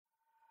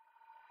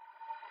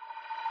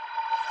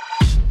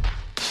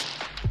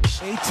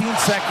18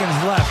 seconds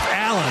left.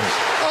 Allen.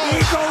 He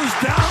goes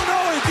down.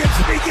 No,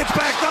 he gets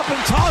back up and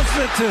tosses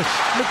it to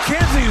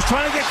McKenzie, who's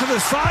trying to get to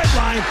the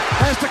sideline.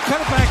 Has to cut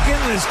it back in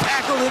and is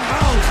tackled in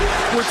bounds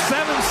with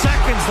 7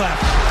 seconds left.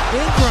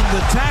 Ingram,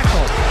 the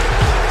tackle.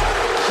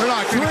 They're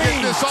not going to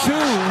get this off. 3, 2,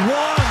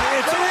 1.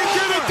 It's over.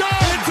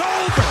 It's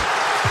over.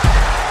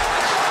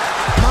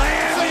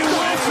 Miami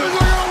wins it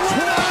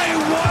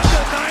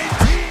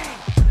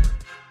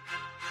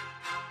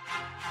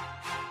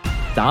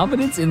 21-19.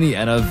 Dominance in the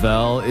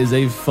NFL is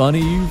a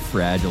funny,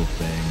 fragile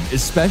thing,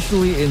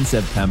 especially in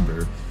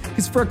September.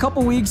 Because for a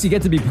couple weeks, you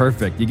get to be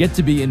perfect. You get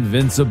to be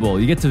invincible.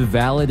 You get to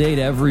validate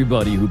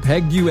everybody who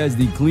pegged you as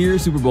the clear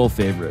Super Bowl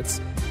favorites.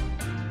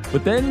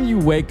 But then you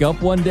wake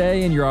up one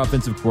day and your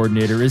offensive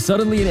coordinator is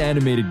suddenly an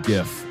animated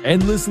GIF,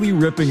 endlessly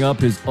ripping up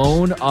his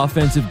own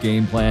offensive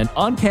game plan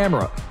on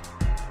camera.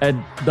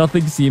 And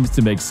nothing seems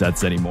to make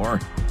sense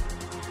anymore.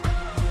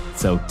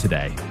 So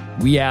today,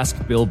 we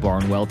ask Bill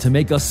Barnwell to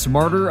make us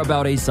smarter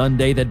about a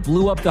Sunday that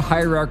blew up the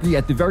hierarchy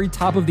at the very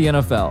top of the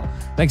NFL,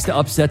 thanks to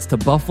upsets to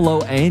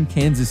Buffalo and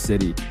Kansas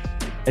City.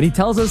 And he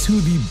tells us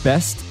who the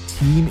best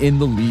team in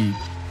the league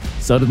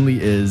suddenly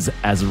is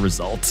as a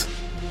result.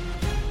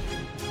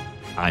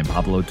 I'm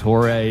Pablo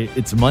Torre.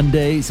 It's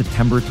Monday,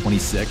 September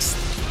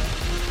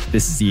 26th.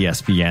 This is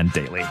ESPN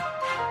Daily.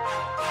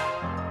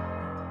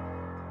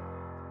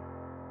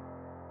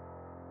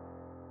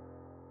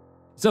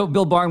 So,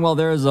 Bill Barnwell,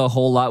 there is a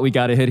whole lot we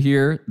got to hit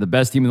here. The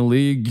best team in the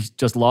league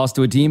just lost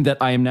to a team that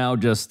I am now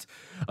just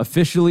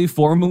officially,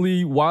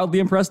 formally, wildly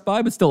impressed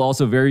by, but still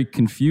also very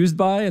confused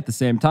by at the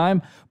same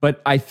time.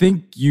 But I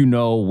think you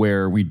know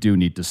where we do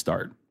need to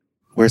start.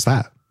 Where's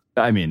that?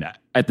 I mean,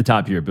 at the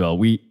top here, Bill,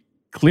 we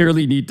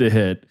clearly need to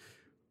hit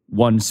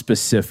one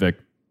specific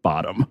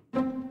bottom.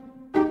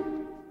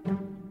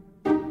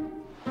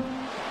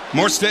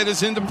 Morstead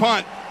is in to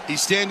punt.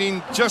 He's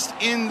standing just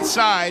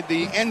inside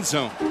the end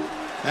zone.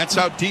 That's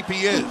how deep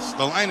he is.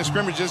 The line of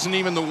scrimmage isn't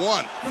even the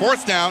one.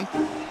 4th down,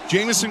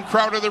 Jamison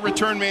Crowder, the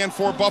return man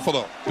for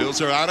Buffalo.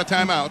 Bills are out of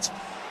timeouts.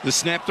 The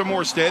snap to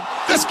Morstead.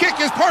 This kick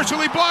is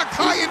partially blocked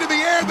high into the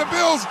air. The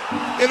Bills,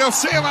 it'll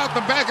sail out the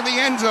back of the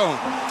end zone.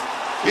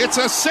 It's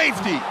a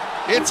safety.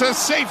 It's a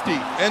safety.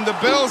 And the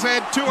Bills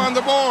had 2 on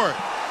the board.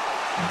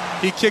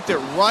 He kicked it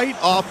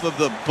right off of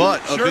the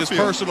butt of his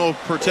personal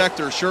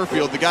protector,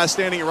 Sherfield, the guy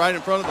standing right in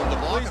front of him. The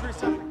blocker.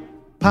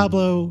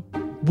 Pablo,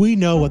 we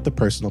know what the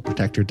personal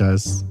protector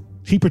does.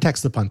 He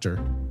protects the punter.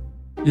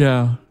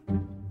 Yeah.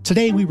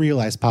 Today we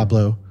realize,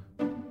 Pablo,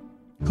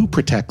 who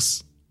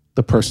protects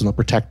the personal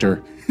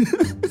protector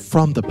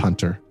from the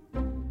punter?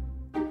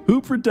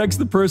 Who protects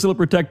the personal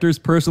protector's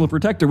personal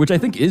protector, which I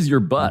think is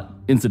your butt,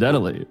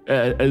 incidentally.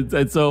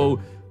 And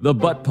so the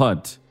butt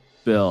punt,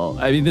 Bill.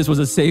 I mean, this was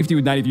a safety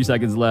with 93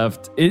 seconds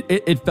left.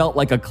 It felt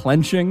like a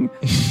clenching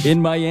in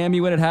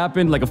Miami when it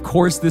happened. Like, of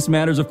course this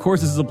matters. Of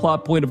course this is a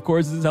plot point. Of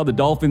course this is how the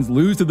Dolphins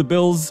lose to the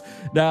Bills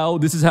now.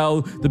 This is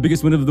how the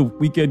biggest win of the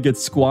weekend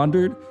gets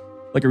squandered.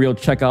 Like a real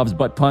Chekhov's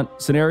butt punt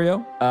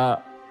scenario.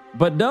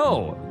 But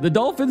no, the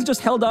Dolphins just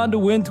held on to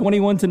win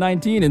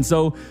 21-19. And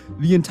so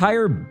the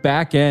entire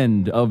back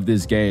end of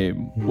this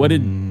game, what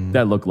did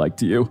that look like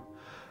to you?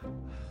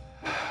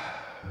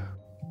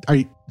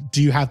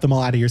 Do you have them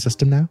all out of your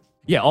system now?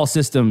 Yeah, all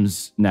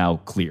systems now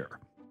clear.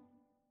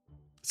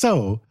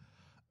 So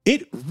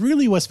it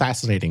really was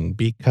fascinating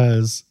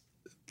because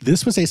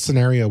this was a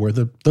scenario where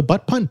the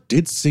butt punt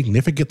did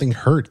significantly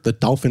hurt the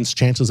Dolphins'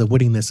 chances of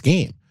winning this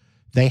game.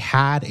 They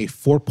had a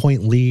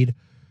 4-point lead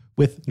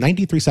with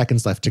 93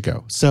 seconds left to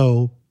go.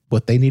 So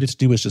what they needed to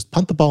do was just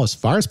punt the ball as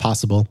far as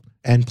possible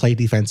and play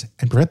defense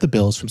and prevent the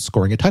Bills from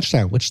scoring a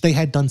touchdown, which they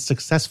had done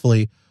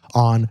successfully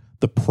on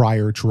the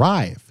prior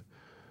drive.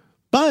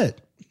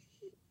 But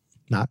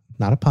not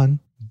a pun,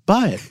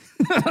 but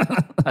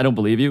I don't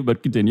believe you,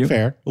 but continue.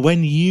 Fair.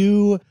 When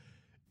you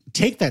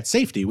take that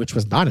safety, which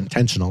was not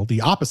intentional,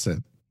 the opposite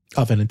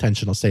of an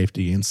intentional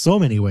safety in so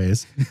many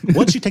ways,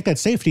 once you take that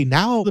safety,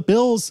 now the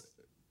Bills,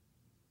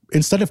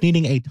 instead of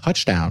needing a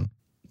touchdown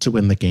to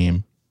win the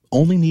game,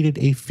 only needed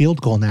a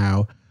field goal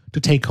now to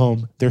take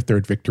home their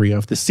 3rd victory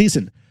of the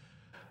season.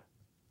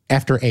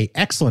 After an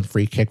excellent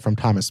free kick from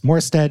Thomas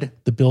Morstead,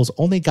 the Bills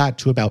only got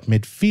to about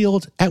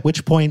midfield, at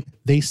which point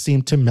they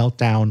seemed to melt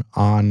down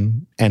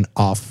on and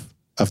off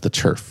of the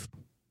turf.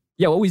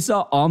 Yeah, what we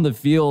saw on the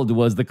field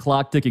was the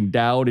clock ticking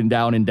down and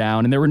down and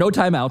down, and there were no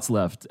timeouts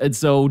left. And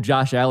so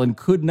Josh Allen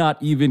could not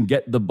even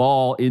get the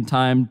ball in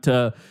time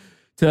to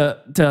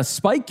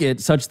spike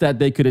it such that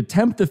they could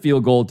attempt the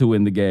field goal to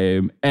win the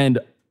game. And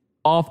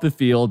off the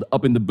field,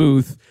 up in the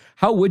booth,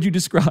 how would you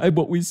describe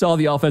what we saw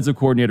the offensive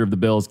coordinator of the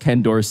Bills,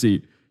 Ken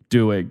Dorsey,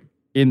 doing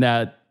in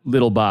that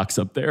little box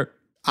up there?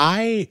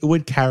 I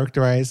would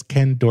characterize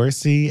Ken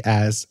Dorsey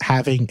as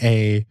having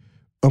a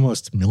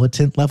almost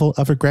militant level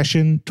of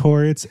aggression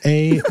towards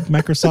a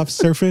Microsoft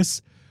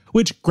Surface,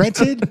 which,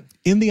 granted,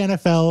 in the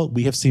NFL,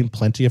 we have seen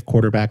plenty of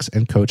quarterbacks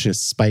and coaches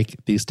spike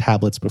these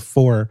tablets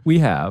before. We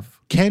have.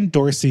 Ken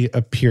Dorsey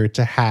appeared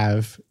to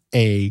have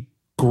a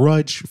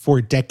grudge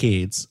for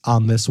decades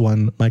on this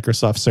one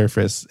Microsoft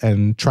Surface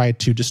and tried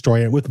to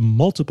destroy it with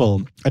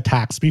multiple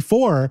attacks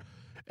before.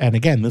 And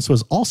again, this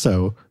was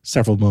also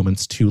several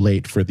moments too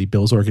late for the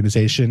Bills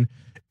organization.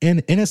 An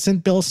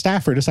innocent Bill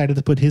staffer decided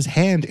to put his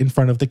hand in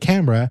front of the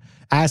camera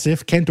as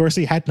if Ken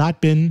Dorsey had not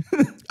been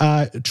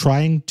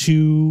trying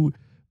to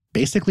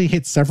basically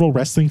hit several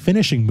wrestling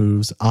finishing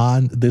moves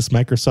on this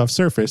Microsoft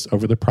Surface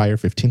over the prior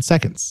 15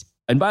 seconds.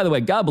 And by the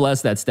way, God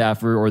bless that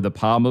staffer or the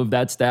palm of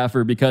that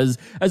staffer, because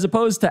as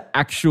opposed to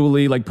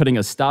actually like putting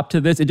a stop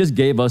to this, it just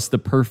gave us the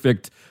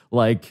perfect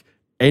like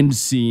end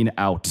scene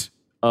out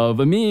of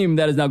a meme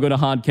that is now going to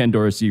haunt Ken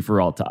Dorsey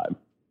for all time.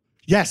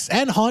 Yes,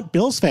 and haunt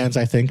Bills fans,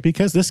 I think,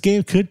 because this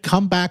game could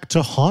come back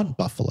to haunt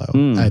Buffalo.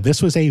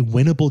 This was a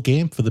winnable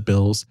game for the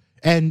Bills.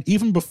 And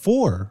even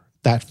before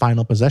that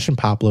final possession,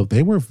 Pablo,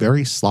 they were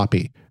very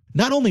sloppy.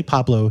 Not only,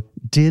 Pablo,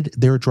 did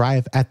their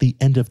drive at the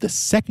end of the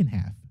second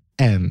half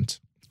end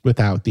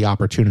without the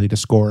opportunity to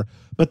score,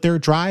 but their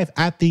drive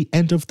at the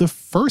end of the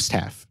first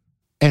half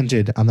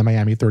ended on the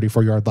Miami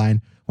 34-yard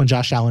line when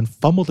Josh Allen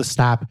fumbled a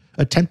snap,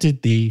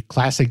 attempted the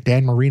classic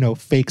Dan Marino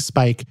fake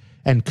spike,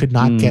 and could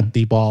not get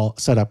the ball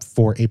set up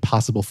for a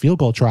possible field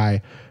goal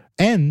try.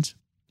 And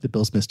the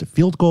Bills missed a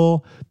field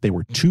goal. They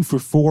were 2 for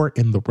 4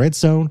 in the red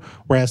zone,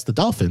 whereas the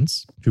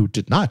Dolphins, who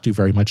did not do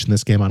very much in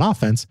this game on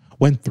offense,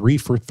 went 3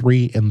 for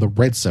 3 in the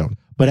red zone.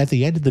 But at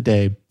the end of the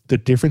day, the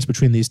difference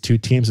between these two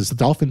teams is the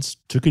Dolphins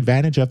took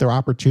advantage of their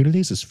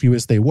opportunities, as few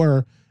as they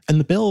were, and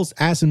the Bills,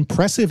 as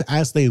impressive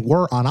as they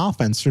were on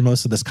offense for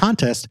most of this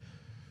contest,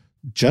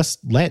 just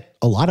let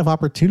a lot of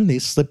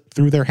opportunities slip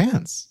through their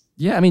hands.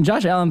 Yeah, I mean,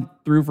 Josh Allen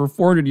threw for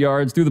 400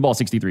 yards, threw the ball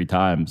 63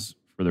 times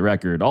for the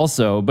record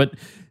also. But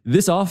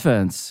this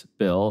offense,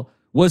 Bill,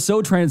 was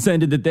so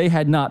transcended that they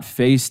had not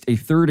faced a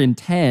 3rd and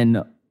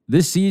 10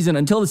 this season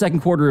until the second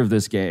quarter of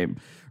this game,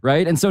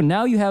 right? And so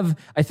now you have,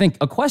 I think,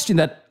 a question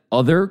that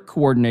other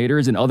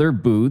coordinators in other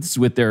booths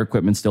with their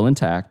equipment still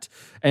intact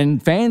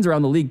and fans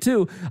around the league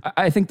too,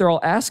 I think they're all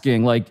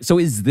asking, like, so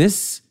is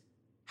this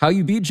how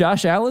you beat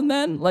Josh Allen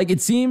then? Like,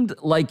 it seemed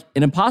like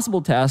an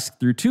impossible task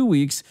through 2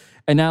 weeks.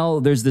 And now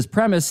there's this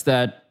premise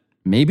that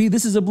maybe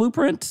this is a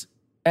blueprint.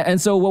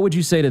 And so what would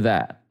you say to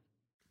that?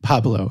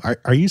 Pablo,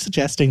 are you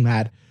suggesting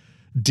that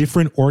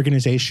different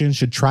organizations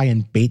should try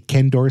and bait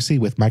Ken Dorsey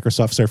with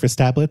Microsoft Surface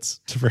tablets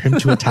for him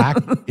to attack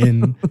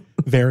in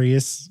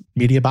various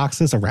media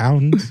boxes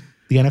around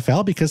the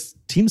NFL? Because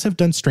teams have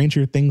done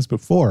stranger things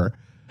before.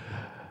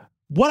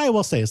 What I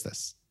will say is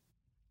this.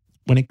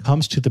 When it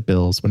comes to the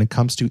Bills, when it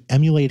comes to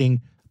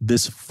emulating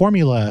this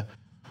formula,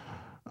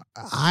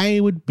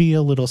 I would be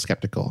a little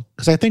skeptical,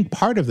 because I think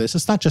part of this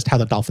is not just how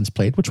the Dolphins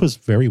played, which was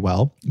very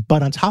well,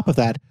 but on top of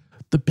that,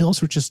 the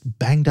Bills were just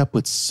banged up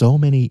with so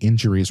many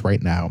injuries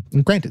right now.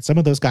 And granted, some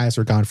of those guys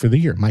are gone for the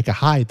year. Micah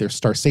Hyde, their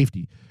star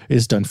safety,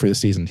 is done for the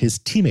season. His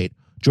teammate,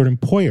 Jordan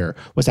Poyer,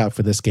 was out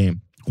for this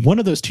game. One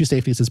of those two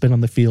safeties has been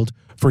on the field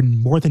for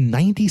more than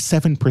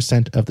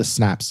 97% of the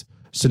snaps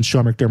since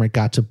Sean McDermott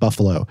got to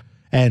Buffalo.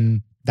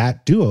 And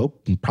that duo,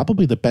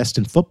 probably the best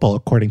in football,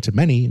 according to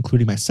many,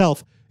 including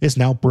myself, is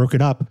now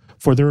broken up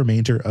for the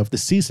remainder of the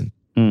season.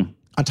 On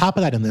top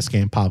of that, in this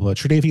game, Pablo,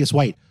 Tre'Davious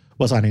White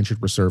was on injured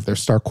reserve. Their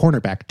star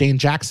cornerback, Dane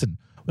Jackson,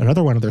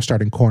 another one of their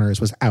starting corners,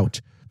 was out.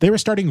 They were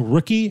starting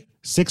rookie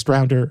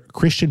 6th-rounder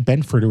Christian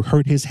Benford, who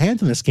hurt his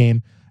hand in this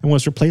game and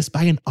was replaced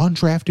by an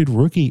undrafted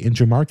rookie in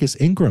Jamarcus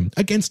Ingram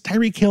against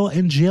Tyreek Hill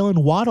and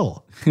Jalen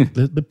Waddle,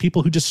 the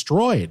people who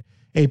destroyed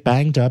a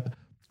banged-up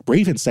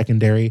Ravens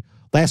secondary.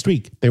 Last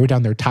week, they were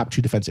down their top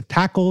 2 defensive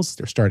tackles,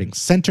 their starting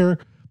center,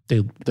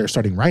 their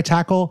starting right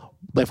tackle,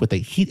 left with a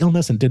heat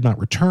illness and did not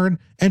return,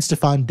 and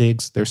Stephon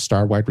Diggs, their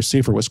star wide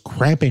receiver, was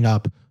cramping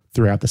up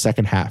throughout the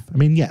second half. I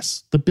mean,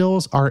 yes, the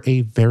Bills are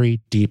a very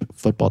deep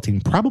football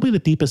team, probably the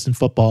deepest in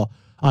football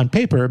on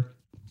paper,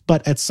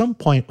 but at some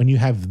point when you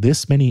have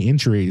this many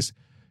injuries,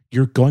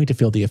 you're going to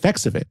feel the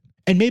effects of it.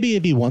 And maybe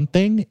it'd be one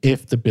thing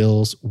if the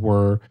Bills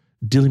were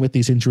dealing with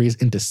these injuries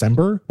in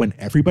December when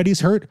everybody's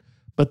hurt,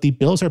 but the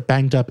Bills are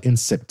banged up in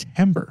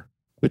September,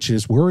 which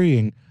is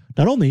worrying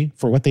not only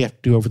for what they have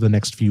to do over the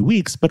next few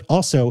weeks, but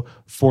also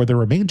for the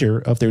remainder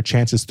of their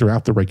chances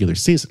throughout the regular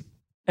season.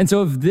 And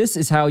so if this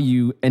is how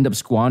you end up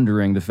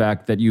squandering the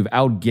fact that you've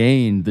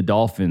outgained the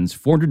Dolphins,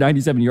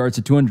 497 yards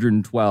to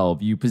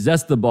 212, you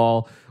possessed the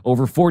ball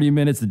over 40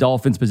 minutes, the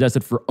Dolphins possessed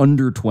it for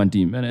under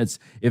 20 minutes.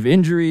 If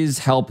injuries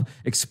help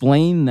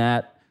explain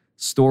that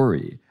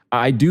story,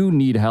 I do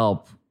need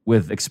help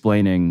with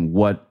explaining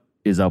what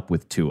is up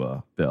with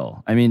Tua,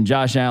 Bill. I mean,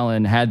 Josh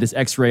Allen had this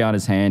x-ray on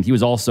his hand. He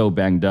was also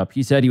banged up.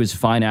 He said he was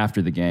fine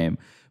after the game.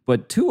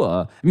 But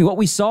Tua, I mean, what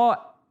we saw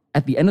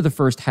at the end of the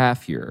first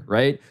half here,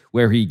 right,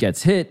 where he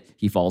gets hit,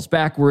 he falls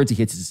backwards, he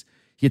hits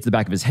the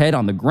back of his head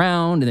on the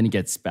ground, and then he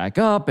gets back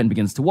up and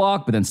begins to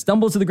walk, but then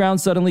stumbles to the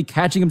ground suddenly,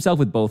 catching himself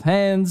with both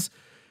hands,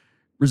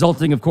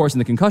 resulting, of course, in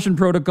the concussion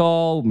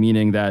protocol,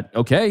 meaning that,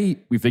 okay,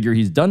 we figure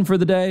he's done for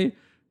the day.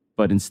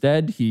 But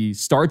instead, he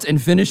starts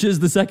and finishes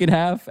the second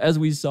half, as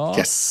we saw.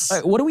 Yes.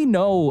 What do we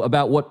know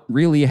about what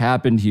really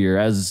happened here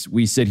as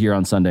we sit here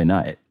on Sunday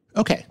night?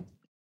 Okay.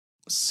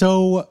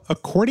 So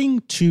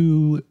according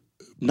to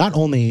not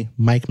only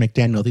Mike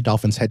McDaniel, the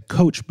Dolphins head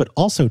coach, but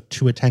also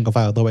Tua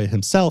Tagovailoa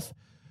himself,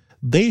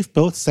 they've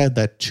both said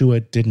that Tua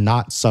did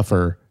not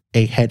suffer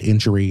a head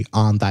injury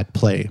on that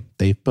play.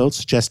 They've both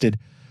suggested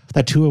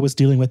that Tua was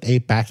dealing with a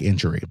back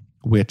injury,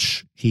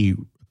 which he,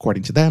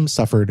 according to them,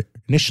 suffered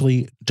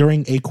initially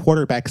during a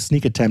quarterback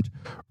sneak attempt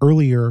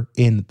earlier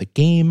in the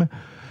game,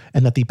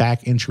 and that the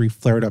back injury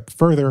flared up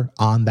further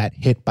on that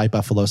hit by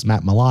Buffalo's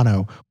Matt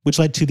Milano, which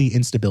led to the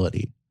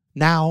instability.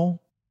 Now,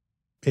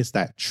 is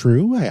that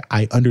true?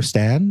 I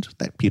understand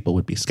that people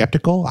would be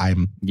skeptical.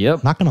 I'm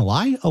not going to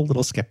lie, a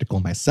little skeptical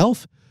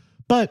myself.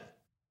 But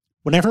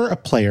whenever a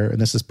player, and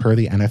this is per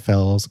the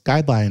NFL's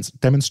guidelines,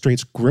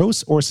 demonstrates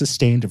gross or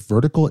sustained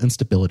vertical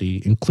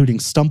instability, including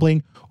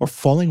stumbling or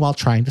falling while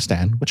trying to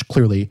stand, which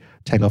clearly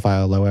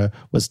Tagovailoa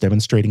was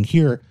demonstrating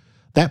here,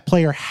 that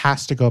player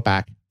has to go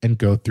back and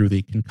go through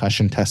the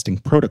concussion testing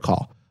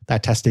protocol.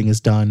 That testing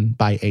is done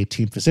by a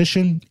team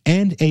physician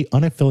and a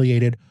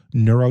unaffiliated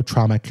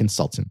neurotrauma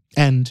consultant.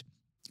 And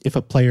if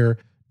a player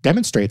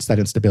demonstrates that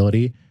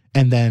instability,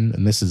 and then,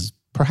 and this is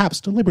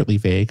perhaps deliberately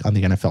vague on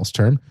the NFL's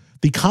term,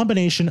 the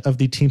combination of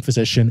the team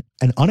physician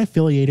and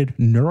unaffiliated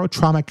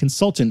neurotrauma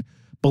consultant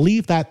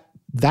believe that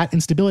that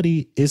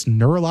instability is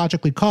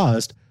neurologically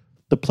caused,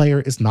 the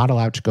player is not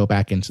allowed to go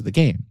back into the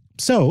game.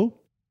 So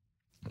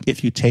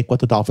if you take what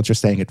the Dolphins are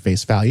saying at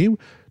face value,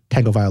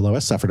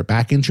 Tagovailoa suffered a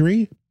back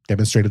injury,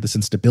 demonstrated this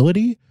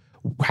instability,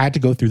 had to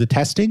go through the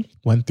testing,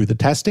 went through the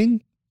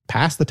testing,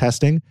 passed the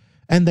testing,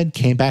 and then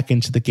came back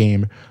into the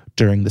game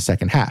during the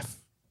second half.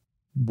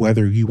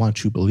 Whether you want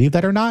to believe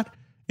that or not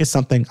is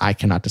something I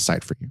cannot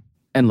decide for you.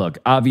 And look,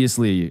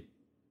 obviously,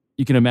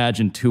 you can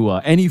imagine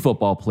Tua, any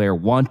football player,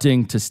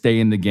 wanting to stay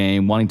in the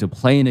game, wanting to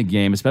play in a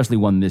game, especially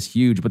one this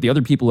huge. But the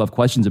other people who have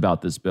questions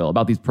about this bill,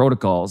 about these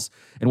protocols,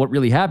 and what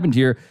really happened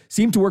here,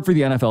 seem to work for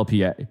the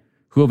NFLPA,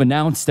 who have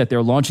announced that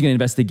they're launching an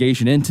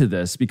investigation into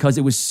this because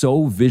it was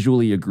so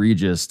visually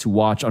egregious to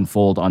watch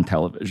unfold on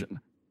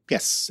television.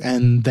 Yes,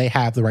 and they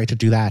have the right to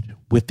do that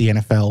with the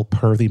NFL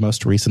per the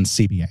most recent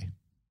CBA.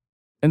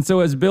 And so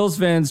as Bills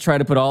fans try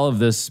to put all of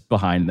this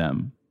behind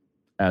them,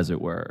 as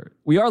it were,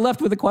 we are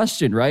left with a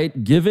question,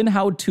 right? Given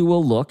how Tua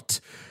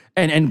looked,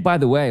 and by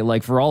the way,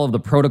 like for all of the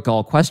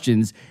protocol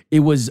questions, it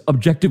was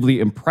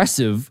objectively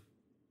impressive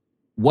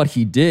what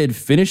he did,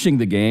 finishing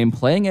the game,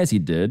 playing as he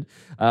did.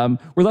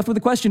 We're left with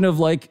the question of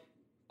like,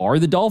 are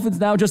the Dolphins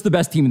now just the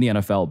best team in the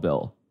NFL,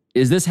 Bill?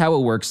 Is this how it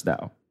works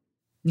now?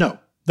 No,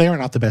 they are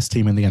not the best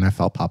team in the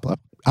NFL, Pablo.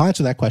 I'll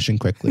answer that question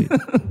quickly.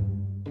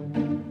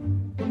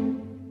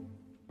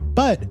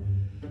 But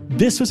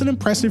this was an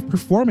impressive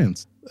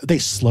performance. They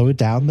slowed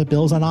down the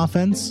Bills on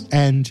offense,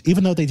 and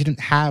even though they didn't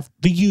have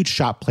the huge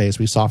shot plays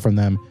we saw from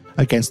them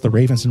against the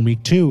Ravens in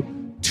week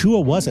 2, Tua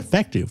was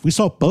effective. We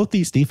saw both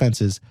these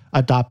defenses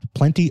adopt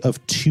plenty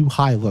of too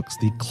high looks,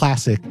 the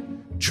classic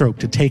trope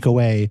to take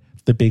away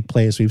the big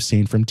plays we've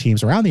seen from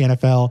teams around the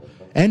NFL,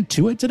 and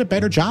Tua did a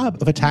better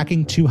job of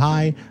attacking too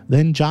high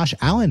than Josh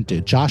Allen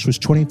did. Josh was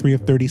 23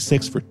 of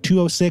 36 for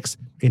 206,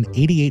 an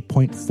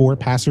 88.4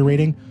 passer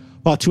rating,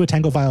 while Tua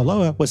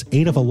Tagovailoa was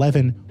 8 of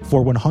 11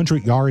 for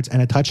 100 yards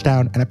and a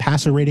touchdown and a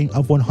passer rating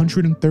of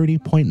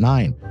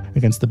 130.9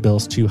 against the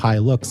Bills' too high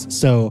looks.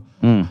 So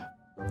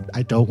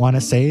I don't want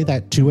to say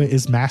that Tua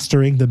is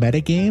mastering the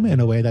metagame in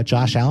a way that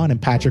Josh Allen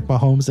and Patrick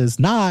Mahomes is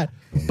not,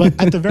 but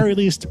at the very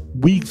least,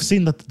 we've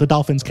seen that the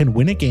Dolphins can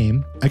win a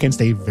game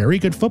against a very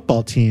good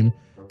football team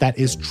that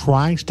is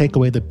trying to take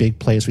away the big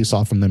plays we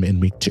saw from them in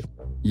week 2.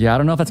 Yeah, I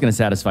don't know if that's going to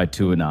satisfy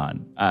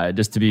Tuanon.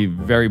 Just to be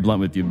very blunt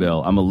with you,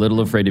 Bill, I'm a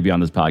little afraid to be on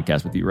this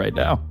podcast with you right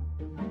now.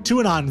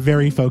 Tuanon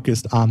very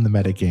focused on the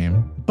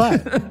metagame,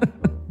 but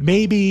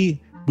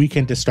maybe we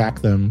can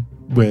distract them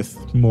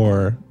with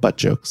more butt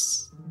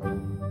jokes.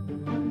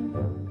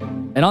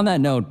 And on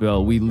that note,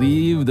 Bill, we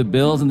leave the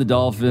Bills and the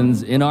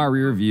Dolphins in our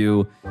rear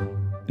view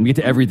and we get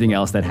to everything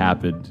else that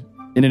happened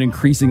in an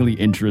increasingly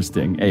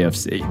interesting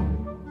AFC.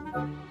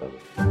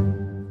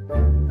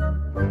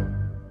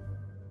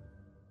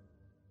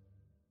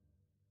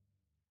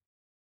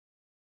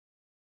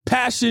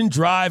 Passion,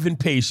 drive, and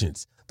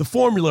patience. The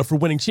formula for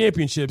winning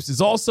championships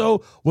is also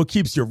what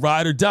keeps your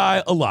ride or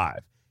die alive.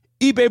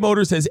 eBay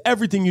Motors has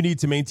everything you need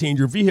to maintain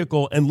your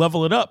vehicle and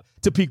level it up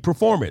to peak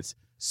performance.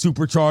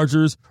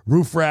 Superchargers,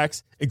 roof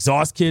racks,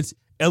 exhaust kits,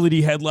 LED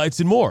headlights,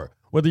 and more.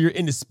 Whether you're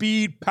into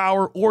speed,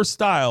 power, or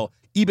style,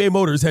 eBay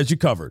Motors has you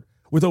covered.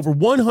 With over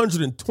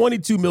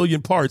 122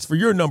 million parts for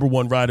your number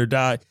one ride or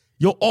die,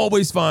 you'll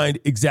always find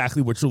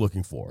exactly what you're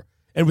looking for.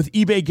 And with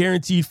eBay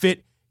Guaranteed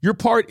Fit, your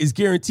part is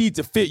guaranteed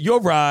to fit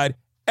your ride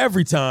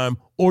every time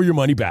or your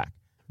money back.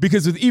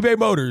 Because with eBay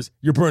Motors,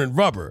 you're burning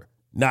rubber,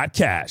 not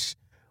cash.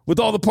 With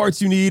all the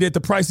parts you need at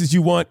the prices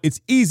you want, it's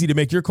easy to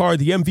make your car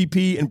the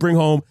MVP and bring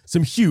home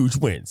some huge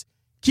wins.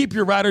 Keep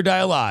your ride or die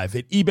alive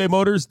at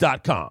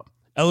ebaymotors.com.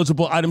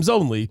 Eligible items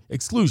only.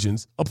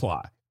 Exclusions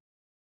apply.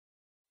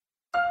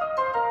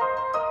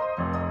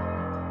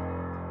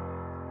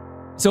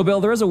 So,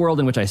 Bill, there is a world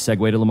in which I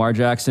segue to Lamar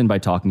Jackson by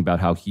talking about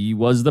how he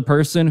was the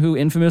person who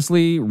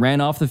infamously ran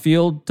off the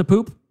field to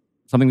poop.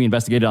 something we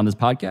investigated on this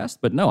podcast,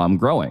 but no, I'm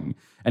growing.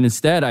 And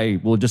instead, I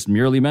will just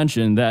merely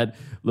mention that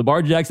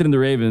Lamar Jackson and the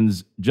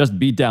Ravens just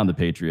beat down the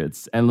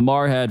Patriots. And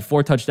Lamar had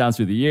 4 touchdowns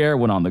through the air,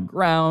 1 on the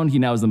ground. He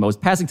now has the most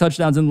passing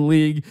touchdowns in the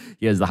league.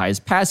 He has the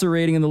highest passer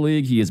rating in the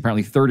league. He is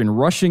apparently 3rd in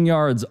rushing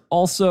yards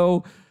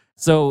also.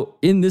 So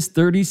in this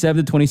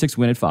 37-26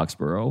 win at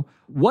Foxborough,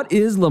 what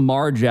is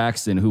Lamar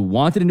Jackson, who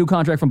wanted a new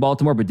contract from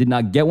Baltimore but did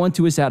not get one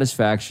to his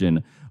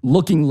satisfaction,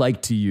 looking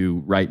like to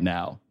you right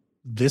now?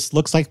 This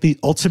looks like the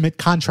ultimate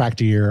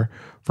contract year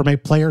from a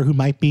player who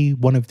might be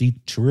one of the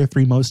 2 or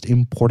 3 most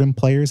important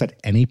players at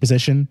any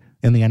position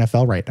in the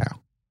NFL right now.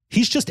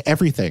 He's just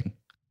everything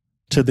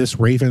to this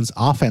Ravens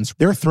offense.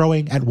 They're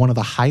throwing at one of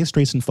the highest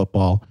rates in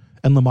football,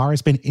 and Lamar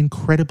has been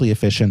incredibly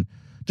efficient,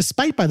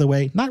 despite, by the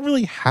way, not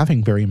really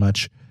having very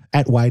much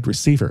at wide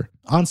receiver.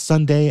 On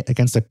Sunday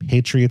against a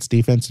Patriots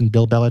defense and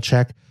Bill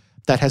Belichick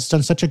that has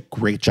done such a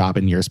great job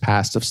in years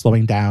past of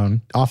slowing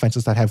down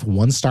offenses that have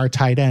 1-star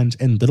tight end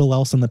and little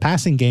else in the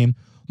passing game,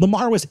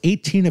 Lamar was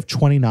 18 of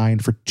 29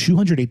 for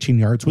 218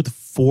 yards with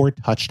 4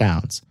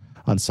 touchdowns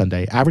on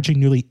Sunday, averaging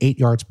nearly 8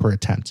 yards per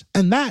attempt.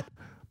 And that,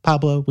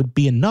 Pablo, would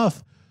be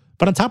enough.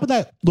 But on top of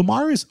that,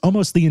 Lamar is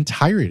almost the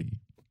entirety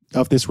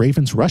of this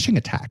Ravens rushing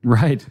attack.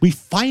 Right. We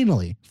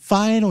finally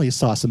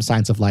saw some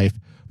signs of life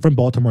from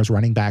Baltimore's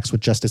running backs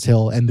with Justice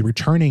Hill and the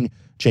returning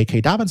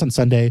J.K. Dobbins on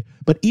Sunday.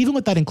 But even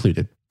with that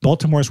included,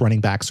 Baltimore's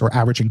running backs are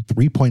averaging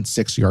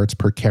 3.6 yards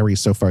per carry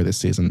so far this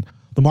season.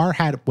 Lamar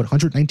had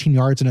 119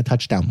 yards and a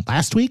touchdown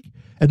last week,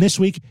 and this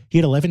week he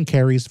had 11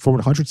 carries for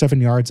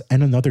 107 yards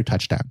and another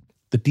touchdown.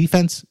 The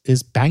defense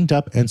is banged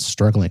up and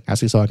struggling,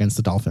 as we saw against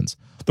the Dolphins.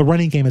 The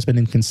running game has been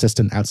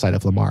inconsistent outside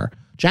of Lamar.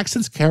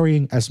 Jackson's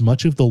carrying as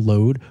much of the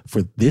load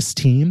for this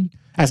team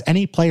as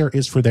any player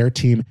is for their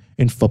team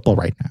in football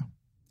right now.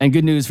 And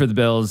good news for the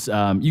Bills,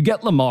 you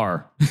get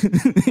Lamar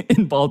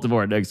in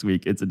Baltimore next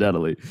week,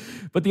 incidentally.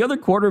 But the other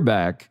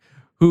quarterback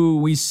who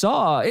we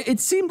saw, it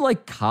seemed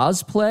like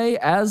cosplay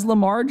as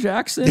Lamar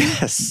Jackson.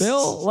 Yes.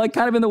 Bill, like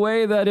kind of in the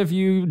way that if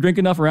you drink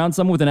enough around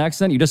someone with an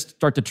accent, you just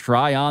start to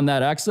try on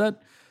that accent.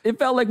 It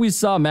felt like we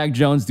saw Mac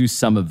Jones do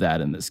some of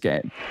that in this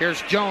game.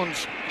 Here's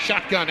Jones,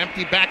 shotgun,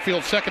 empty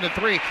backfield, 2nd and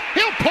 3.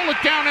 He'll pull it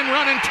down and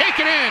run and take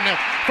it in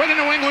for the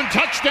New England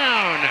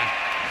touchdown.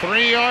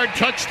 3-yard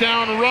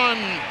touchdown run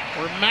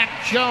for Mac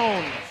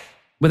Jones.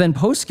 But then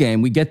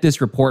post-game, we get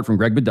this report from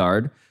Greg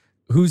Bedard,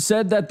 who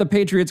said that the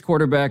Patriots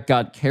quarterback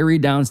got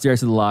carried downstairs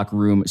to the locker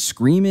room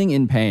screaming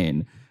in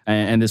pain,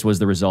 and this was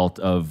the result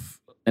of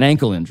an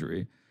ankle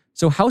injury.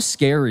 So how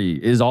scary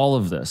is all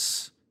of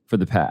this for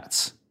the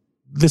Pats?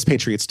 This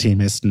Patriots team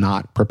is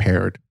not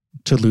prepared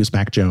to lose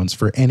Mac Jones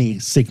for any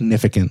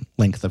significant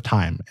length of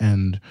time.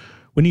 And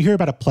when you hear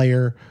about a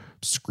player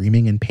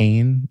screaming in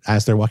pain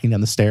as they're walking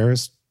down the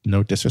stairs,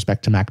 no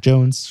disrespect to Mac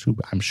Jones, who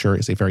I'm sure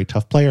is a very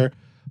tough player,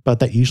 but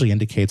that usually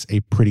indicates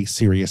a pretty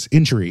serious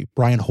injury.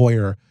 Brian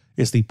Hoyer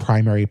is the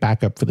primary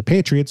backup for the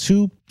Patriots,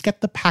 who get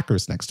the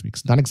Packers next week.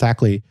 It's not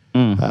exactly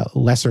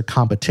lesser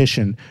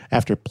competition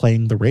after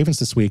playing the Ravens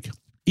this week.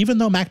 Even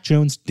though Mac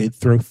Jones did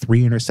throw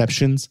 3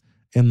 interceptions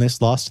in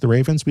this loss to the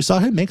Ravens, we saw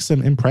him make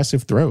some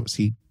impressive throws.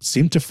 He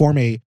seemed to form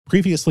a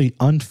previously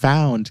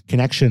unfound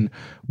connection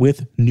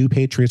with new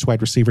Patriots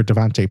wide receiver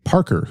Devontae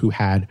Parker, who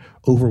had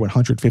over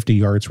 150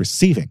 yards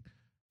receiving.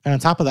 And on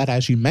top of that,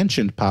 as you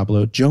mentioned,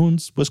 Pablo,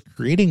 Jones was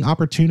creating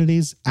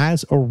opportunities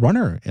as a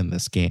runner in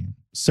this game.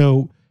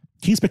 So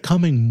he's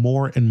becoming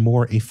more and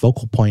more a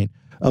focal point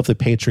of the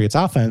Patriots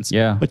offense.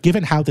 Yeah. But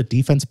given how the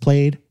defense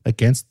played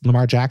against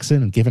Lamar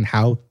Jackson and given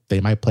how they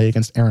might play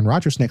against Aaron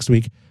Rodgers next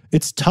week,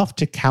 it's tough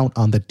to count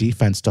on the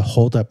defense to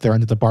hold up their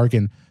end of the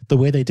bargain the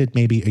way they did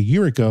maybe a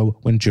year ago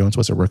when Jones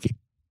was a rookie.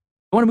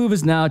 I want to move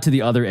us now to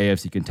the other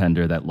AFC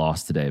contender that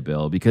lost today,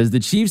 Bill, because the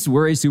Chiefs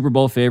were a Super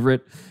Bowl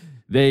favorite.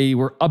 They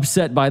were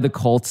upset by the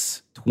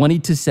Colts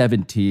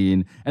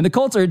 20-17. And the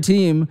Colts are a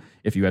team,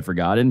 if you had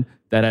forgotten,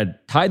 that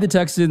had tied the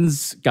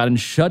Texans, gotten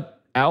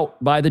shut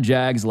out by the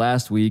Jags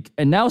last week,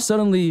 and now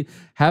suddenly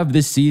have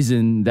this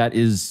season that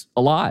is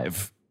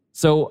alive.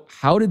 So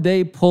how did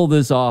they pull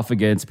this off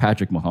against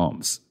Patrick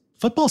Mahomes?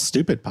 Football's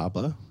stupid,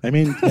 Pablo. I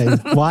mean,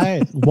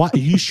 why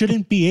you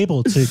shouldn't be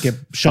able to get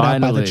shut out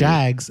by the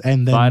Jags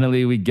and then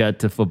finally we get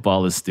to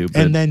football is stupid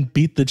and then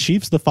beat the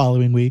Chiefs the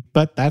following week.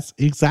 But that's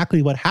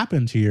exactly what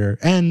happened here.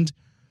 And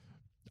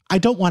I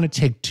don't want to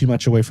take too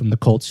much away from the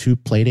Colts, who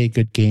played a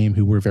good game,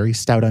 who were very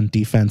stout on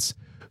defense,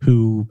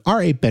 who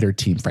are a better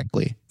team,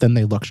 frankly, than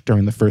they looked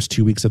during the first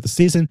 2 weeks of the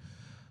season.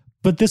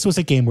 But this was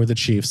a game where the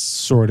Chiefs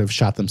sort of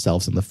shot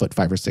themselves in the foot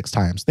 5 or 6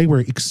 times. They were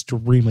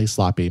extremely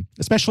sloppy,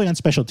 especially on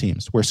special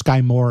teams, where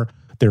Sky Moore,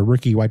 their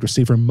rookie wide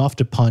receiver, muffed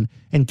a punt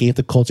and gave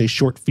the Colts a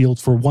short field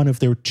for one of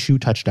their 2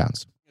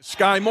 touchdowns.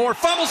 Sky Moore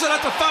fumbles it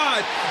at the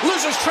 5,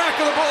 loses track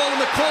of the ball,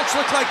 and the Colts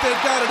look like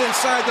they've got it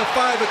inside the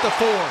 5 at the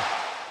 4.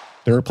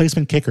 The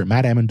replacement kicker,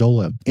 Matt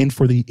Amendola, in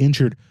for the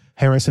injured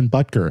Harrison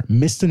Butker,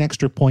 missed an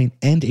extra point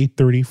and a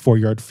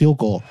 34-yard field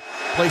goal.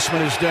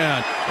 Placement is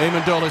down.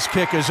 Amendola's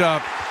kick is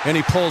up, and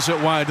he pulls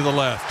it wide to the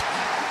left.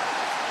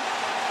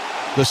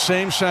 The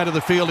same side of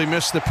the field, he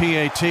missed the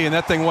PAT, and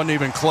that thing wasn't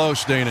even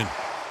close, Danon.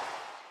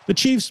 The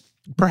Chiefs,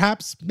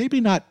 perhaps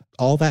maybe not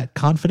all that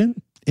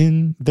confident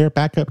in their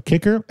backup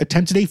kicker,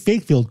 attempted a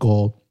fake field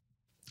goal,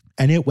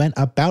 and it went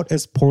about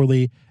as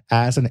poorly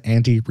as an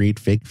Andy Reid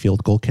fake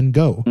field goal can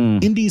go.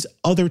 Indy's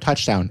other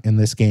touchdown in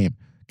this game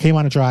came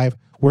on a drive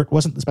where it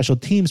wasn't the special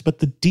teams, but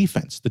the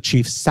defense. The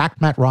Chiefs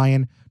sacked Matt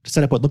Ryan to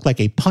set up what looked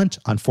like a punt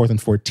on 4th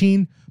and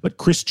 14, but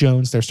Chris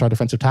Jones, their star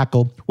defensive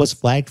tackle, was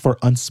flagged for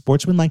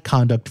unsportsmanlike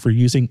conduct for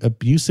using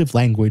abusive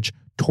language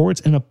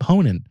towards an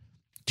opponent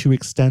to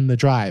extend the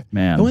drive.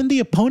 Man. And when the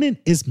opponent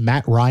is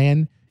Matt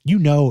Ryan, you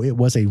know it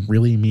was a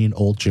really mean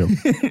old joke.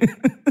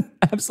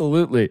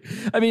 Absolutely.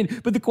 I mean,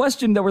 but the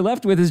question that we're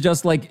left with is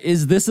just like,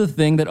 is this a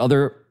thing that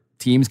other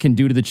teams can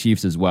do to the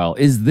Chiefs as well?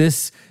 Is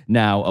this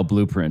now a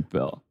blueprint,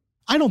 Bill?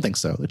 I don't think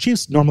so. The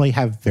Chiefs normally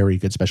have very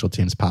good special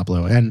teams,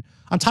 Pablo. And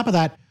on top of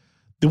that,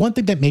 the one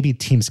thing that maybe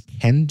teams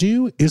can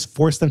do is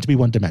force them to be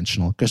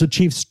one-dimensional, because the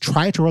Chiefs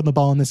tried to run the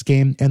ball in this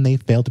game and they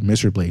failed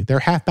miserably. Their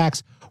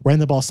halfbacks ran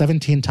the ball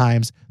 17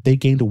 times. They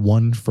gained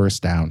 1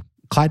 first down.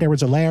 Clyde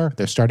Edwards-Helaire,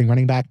 their starting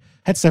running back,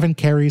 had 7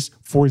 carries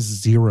for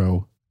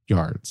 0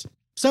 yards.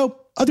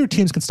 So other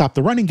teams can stop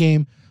the running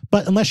game,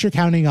 but unless you're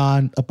counting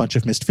on a bunch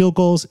of missed field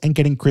goals and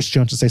getting Chris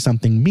Jones to say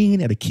something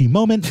mean at a key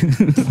moment,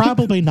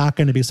 probably not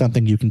going to be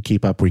something you can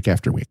keep up week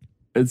after week.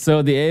 And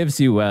so the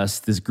AFC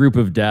West, this group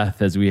of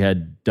death, as we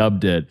had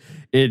dubbed it,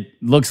 it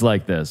looks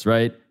like this,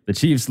 right? The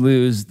Chiefs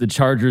lose, the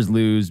Chargers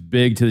lose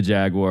big to the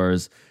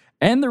Jaguars,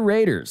 and the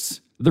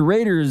Raiders. The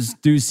Raiders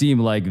do seem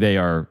like they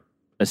are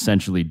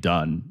essentially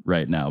done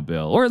right now,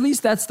 Bill. Or at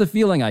least that's the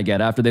feeling I get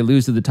after they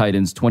lose to the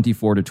Titans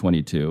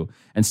 24-22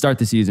 and start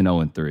the season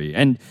 0-3.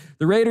 And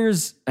the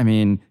Raiders, I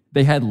mean,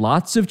 they had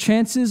lots of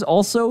chances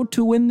also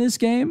to win this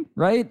game,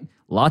 right?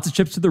 Lots of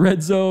trips to the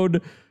red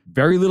zone,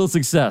 very little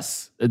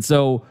success. And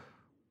so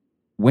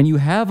when you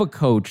have a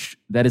coach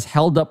that is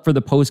held up for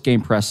the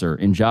post-game presser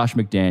in Josh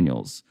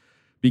McDaniels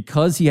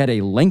because he had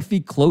a lengthy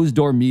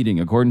closed-door meeting,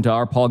 according to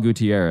our Paul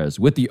Gutierrez,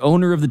 with the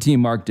owner of the team,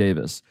 Mark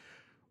Davis,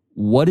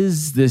 what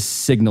is this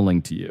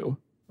signaling to you?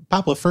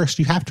 Pablo, first,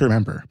 you have to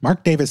remember,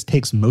 Mark Davis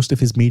takes most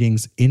of his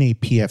meetings in a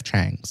P.F.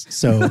 Chang's.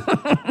 So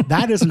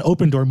that is an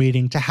open-door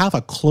meeting. To have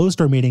a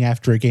closed-door meeting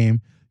after a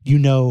game, you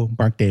know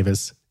Mark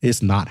Davis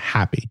is not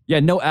happy. Yeah,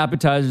 no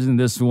appetizers in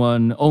this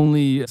one.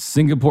 Only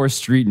Singapore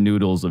street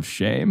noodles of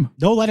shame.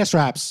 No lettuce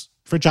wraps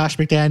for Josh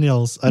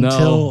McDaniels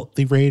until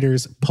the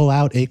Raiders pull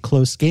out a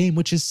close game,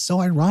 which is so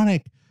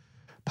ironic,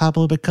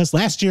 Pablo, because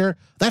last year,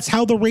 that's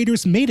how the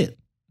Raiders made it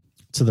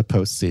to the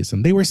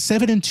postseason. They were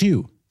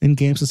 7-2 in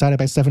games decided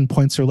by 7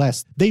 points or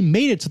less. They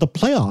made it to the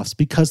playoffs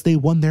because they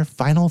won their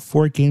final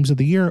 4 games of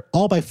the year,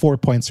 all by 4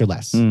 points or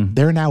less.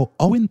 They're now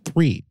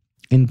 0-3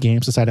 in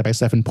games decided by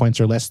 7 points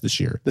or less this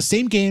year. The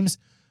same games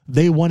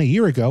they won a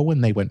year ago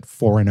when they went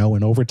 4-0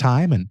 in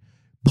overtime and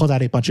pulled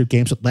out a bunch of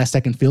games with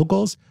last-second field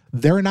goals.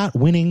 They're not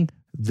winning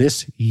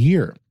this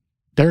year.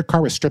 Derek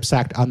Carr was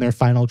strip-sacked on their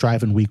final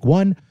drive in week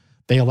 1.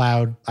 They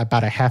allowed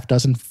about a half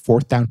dozen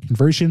 4th-down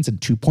conversions and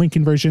 2-point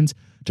conversions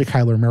to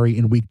Kyler Murray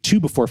in week 2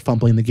 before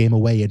fumbling the game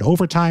away in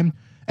overtime.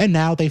 And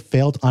now they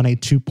failed on a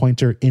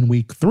 2-pointer in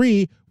week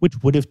 3, which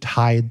would have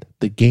tied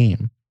the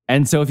game.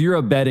 And so if you're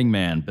a betting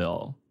man,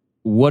 Bill,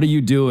 what are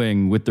you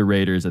doing with the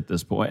Raiders at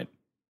this point?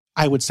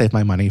 I would save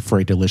my money for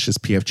a delicious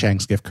P.F.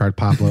 Chang's gift card,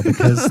 Pablo,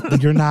 because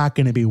you're not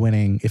going to be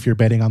winning if you're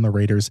betting on the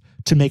Raiders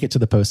to make it to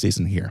the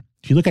postseason here.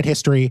 If you look at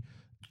history,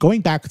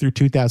 going back through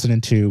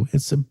 2002,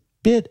 it's a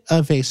bit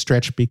of a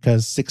stretch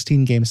because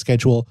 16-game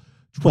schedule,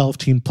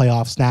 12-team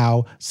playoffs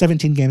now,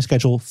 17-game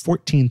schedule,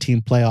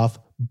 14-team playoff,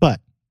 but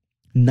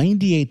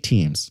 98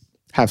 teams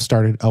have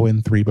started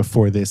 0-3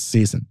 before this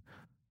season.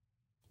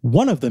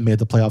 One of them made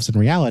the playoffs in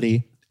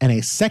reality, and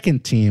a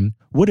second team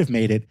would have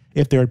made it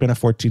if there had been a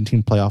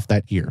 14-team playoff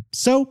that year.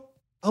 So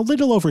a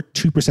little over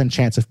 2%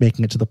 chance of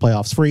making it to the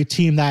playoffs for a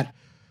team that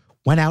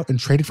went out and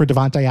traded for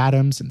Devontae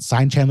Adams and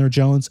signed Chandler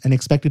Jones and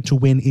expected to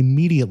win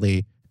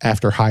immediately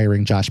after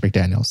hiring Josh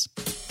McDaniels.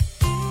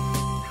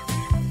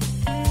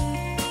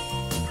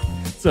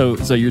 So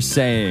you're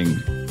saying,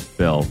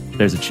 Bill,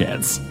 there's a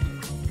chance.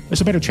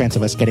 There's a better chance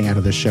of us getting out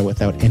of this show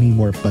without any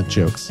more butt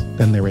jokes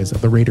than there is of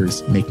the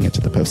Raiders making it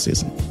to the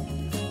postseason.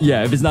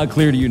 Yeah, if it's not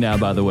clear to you now,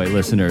 by the way,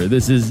 listener,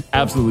 this is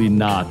absolutely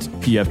not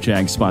P.F.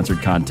 Chang's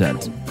sponsored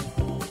content.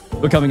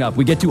 But coming up,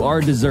 we get to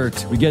our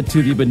dessert. We get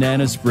to the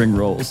banana spring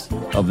rolls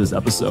of this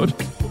episode.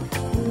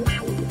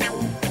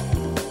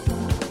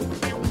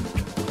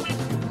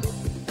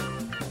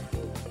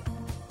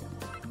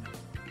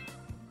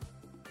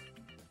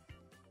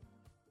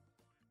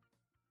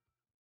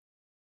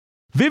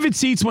 Vivid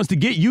Seats wants to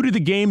get you to the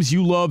games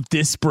you love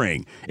this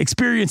spring.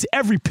 Experience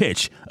every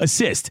pitch,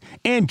 assist,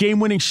 and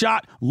game-winning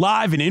shot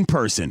live and in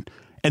person.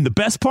 And the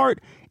best part?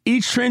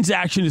 Each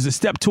transaction is a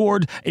step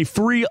toward a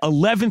free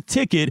 11th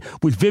ticket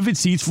with Vivid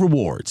Seats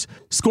rewards.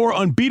 Score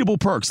unbeatable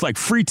perks like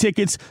free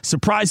tickets,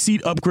 surprise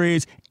seat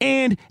upgrades,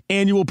 and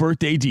annual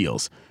birthday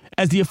deals.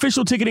 As the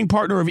official ticketing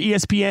partner of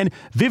ESPN,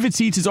 Vivid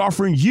Seats is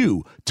offering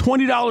you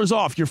 $20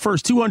 off your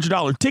first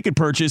 $200 ticket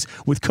purchase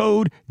with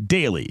code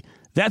DAILY.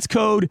 That's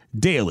code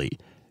DAILY.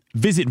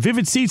 Visit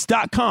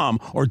vividseats.com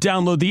or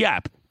download the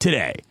app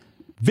today.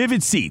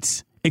 Vivid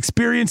Seats.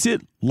 Experience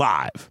it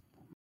live.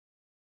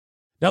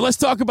 Now let's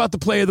talk about the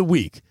play of the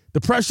week.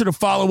 The pressure to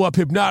follow up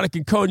Hypnotic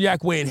and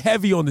Cognac weighing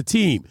heavy on the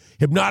team.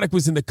 Hypnotic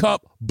was in the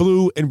cup,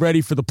 blue, and ready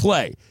for the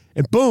play.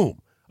 And boom,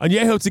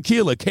 Añejo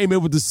Tequila came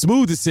in with the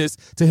smooth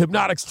assist to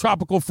Hypnotic's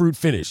tropical fruit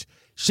finish.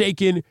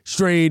 Shaken,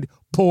 strained,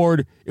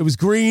 poured. It was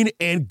green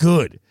and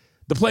good.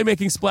 The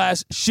playmaking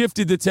splash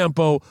shifted the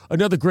tempo.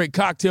 Another great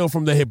cocktail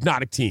from the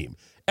Hypnotic team.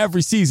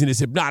 Every season is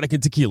Hypnotic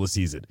and Tequila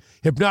season.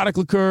 Hypnotic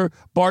Liqueur,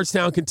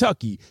 Bardstown,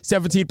 Kentucky.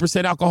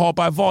 17% alcohol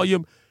by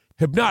volume.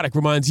 Hypnotic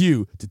reminds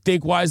you to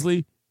think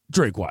wisely,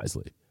 drink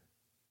wisely.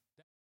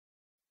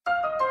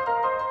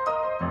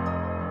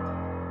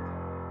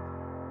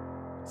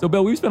 So,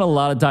 Bill, we've spent a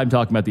lot of time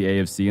talking about the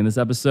AFC in this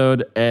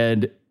episode,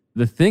 and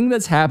the thing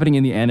that's happening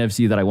in the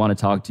NFC that I want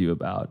to talk to you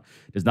about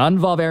does not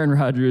involve Aaron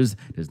Rodgers,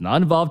 does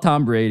not involve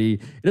Tom Brady.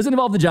 It doesn't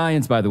involve the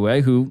Giants, by the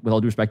way, who, with all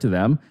due respect to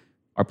them,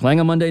 are playing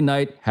on Monday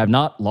night, have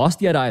not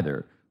lost yet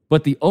either.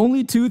 But the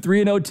only two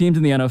 3-0 teams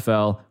in the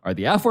NFL are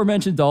the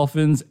aforementioned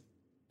Dolphins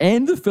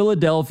and the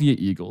Philadelphia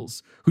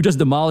Eagles, who just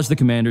demolished the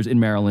Commanders in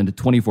Maryland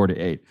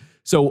 24-8.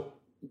 So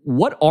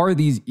what are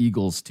these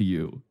Eagles to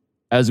you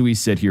as we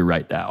sit here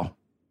right now?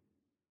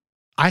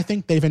 I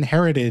think they've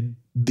inherited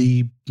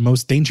the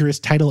most dangerous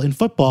title in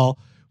football,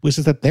 which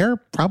is that they're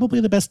probably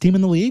the best team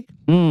in the league.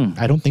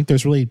 I don't think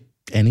there's really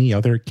any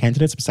other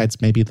candidates besides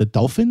maybe the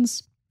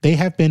Dolphins. They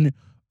have been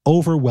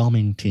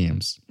overwhelming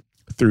teams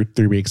through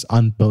 3 weeks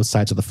on both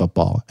sides of the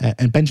football.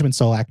 And Benjamin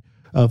Solak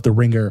of The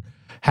Ringer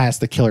has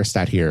the killer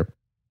stat here.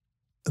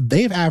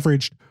 They've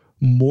averaged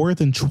more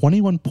than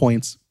 21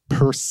 points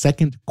per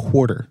second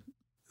quarter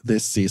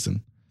this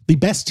season. The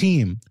best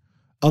team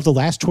of the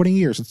last 20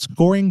 years at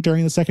scoring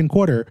during the second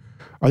quarter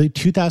are the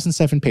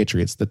 2007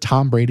 Patriots, the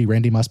Tom Brady,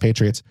 Randy Moss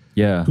Patriots,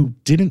 who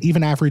didn't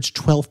even average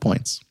 12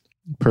 points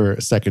per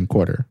second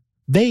quarter.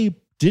 They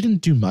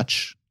didn't do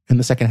much in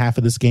the second half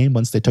of this game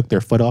once they took their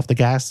foot off the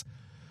gas.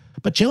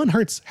 But Jalen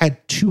Hurts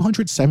had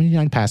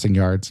 279 passing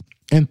yards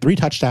and 3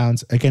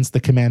 touchdowns against the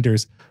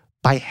Commanders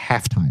by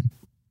halftime.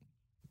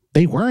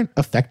 They weren't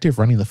effective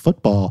running the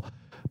football,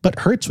 but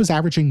Hurts was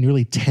averaging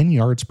nearly 10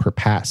 yards per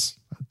pass.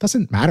 It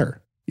doesn't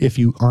matter if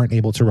you aren't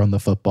able to run the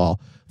football.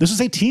 This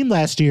was a team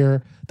last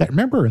year that,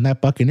 remember, in that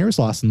Buccaneers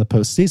loss in the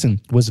postseason,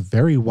 was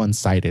very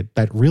one-sided,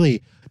 that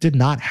really did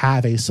not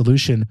have a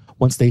solution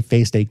once they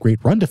faced a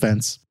great run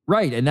defense.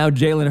 Right, and now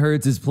Jalen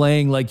Hurts is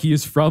playing like he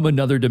is from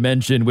another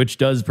dimension, which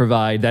does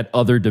provide that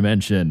other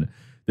dimension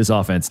this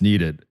offense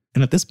needed.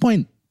 And at this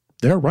point,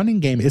 their running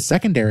game is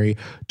secondary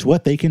to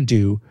what they can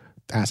do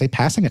as a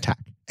passing attack.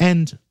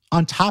 And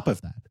on top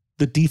of that,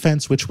 the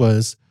defense, which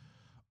was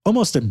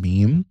almost a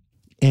meme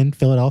in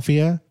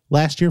Philadelphia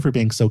last year for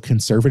being so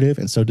conservative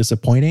and so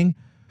disappointing,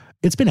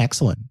 it's been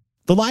excellent.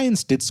 The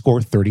Lions did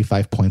score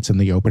 35 points in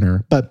the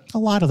opener, but a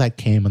lot of that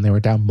came when they were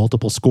down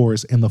multiple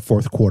scores in the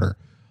fourth quarter.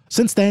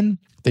 Since then,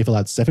 they've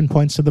allowed 7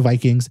 points to the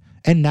Vikings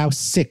and now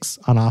 6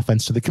 on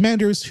offense to the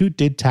Commanders, who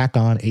did tack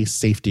on a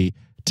safety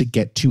to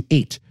get to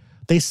 8.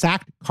 They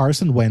sacked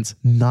Carson Wentz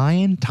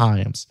 9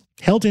 times,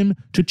 held him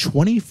to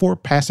 24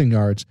 passing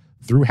yards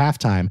through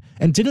halftime,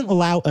 and didn't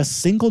allow a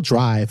single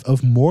drive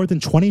of more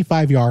than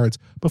 25 yards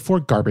before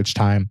garbage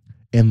time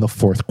in the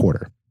fourth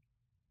quarter.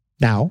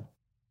 Now,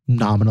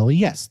 nominally,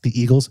 yes, the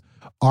Eagles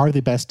are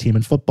the best team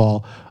in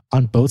football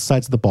on both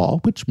sides of the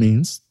ball, which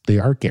means they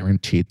are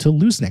guaranteed to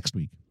lose next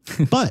week.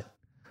 But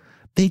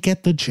they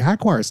get the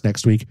Jaguars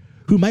next week,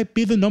 who might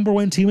be the number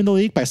 1 team in the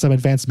league by some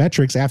advanced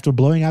metrics after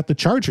blowing out the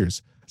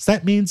Chargers. So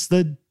that means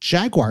the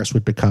Jaguars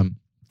would become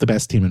the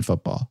best team in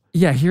football.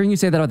 Yeah, hearing you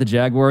say that about the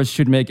Jaguars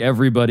should make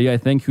everybody, I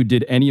think, who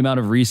did any amount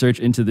of research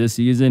into this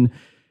season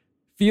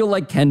feel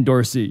like Ken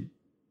Dorsey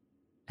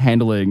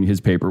handling his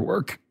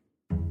paperwork.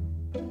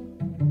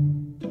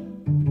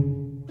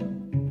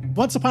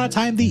 Once upon a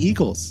time, the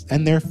Eagles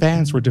and their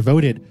fans were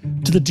devoted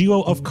to the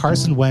duo of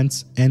Carson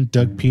Wentz and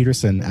Doug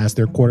Peterson as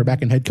their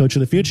quarterback and head coach of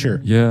the future.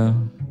 Yeah.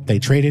 They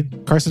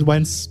traded Carson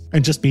Wentz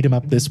and just beat him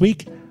up this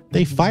week.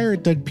 They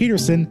fired Doug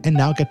Peterson and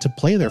now get to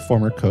play their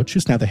former coach,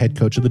 who's now the head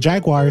coach of the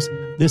Jaguars,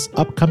 this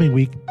upcoming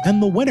week.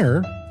 And the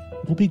winner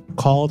will be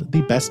called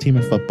the best team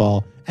in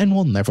football and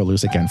will never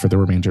lose again for the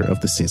remainder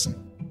of the season.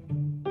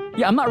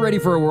 Yeah, I'm not ready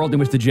for a world in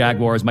which the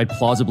Jaguars might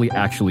plausibly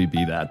actually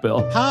be that,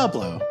 Bill.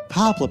 Pablo.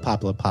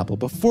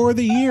 Before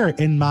the year,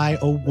 in my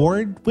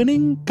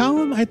award-winning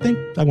column, I think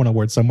I won an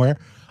award somewhere,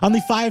 on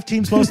the 5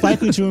 teams most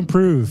likely to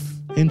improve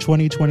in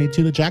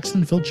 2022, the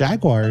Jacksonville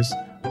Jaguars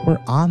were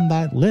on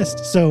that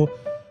list. So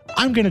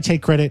I'm going to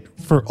take credit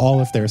for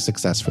all of their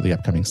success for the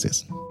upcoming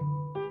season.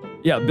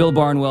 Yeah, Bill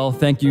Barnwell,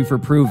 thank you for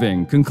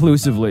proving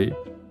conclusively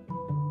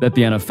that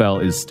the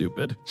NFL is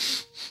stupid.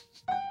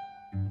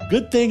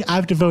 Good thing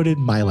I've devoted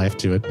my life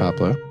to it,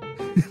 Pablo.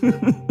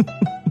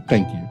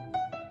 Thank you.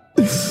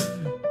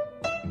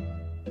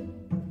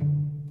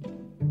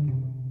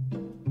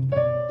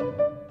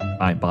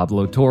 I'm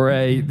Pablo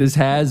Torre. This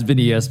has been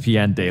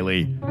ESPN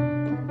Daily,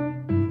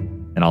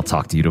 and I'll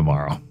talk to you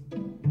tomorrow.